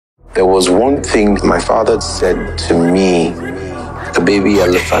There was one thing my father said to me: a baby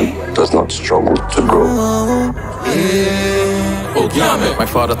elephant does not struggle to grow. My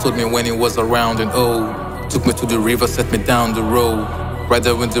father told me when he was around and old. Took me to the river, set me down the road. Right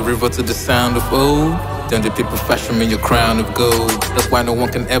there in the river to the sound of old. Then the people fashion me a crown of gold. That's why no one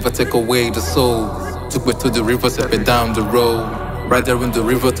can ever take away the soul. Took me to the river, set me down the road. Right there in the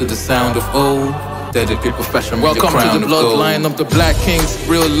river to the sound of old. Then the people fashion me a crown of gold. Welcome to the bloodline of the black kings.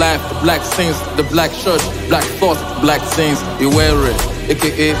 Real life, the black saints, the black church, black thoughts, black saints. Beware it.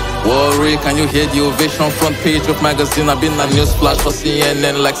 AKA Warri, can you hear the ovation? Front page of magazine, I've been a news flash for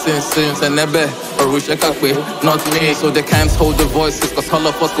CNN like since and Nebe or Rushekakwe, not me. So they can't hold the voices, cause all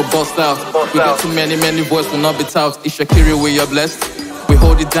of us go bust out. We got too many voices will not be tout. Itsekiri, we are blessed. We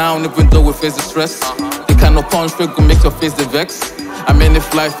hold it down even though we face the stress. The kind of punch we go make your face the vex. I mean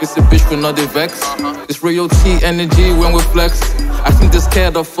if life is a bitch, we not the vex. It's royalty energy when we flex. I think they're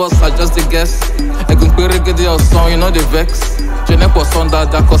scared of us, I just the guess. I can get your song, you know the vex. Genek was under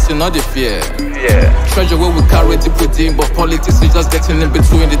that cause you know the fear. Treasure where we carry deep within, but politics is just getting in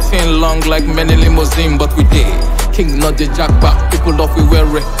between. The thing long like many limousine, but we did. King not the jackpot, people love we wear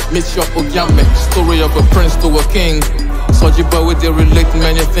it. Miss your Ogame, story of a prince to a king. Soji boy with they relate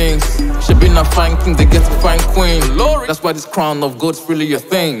many things. She been a fine king, they get a fine queen. Lord, that's why this crown of gold's really a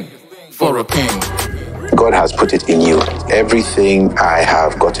thing for a king. God has put it in you. Everything I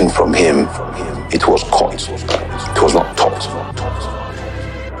have gotten from him, it was caught. It was not taught.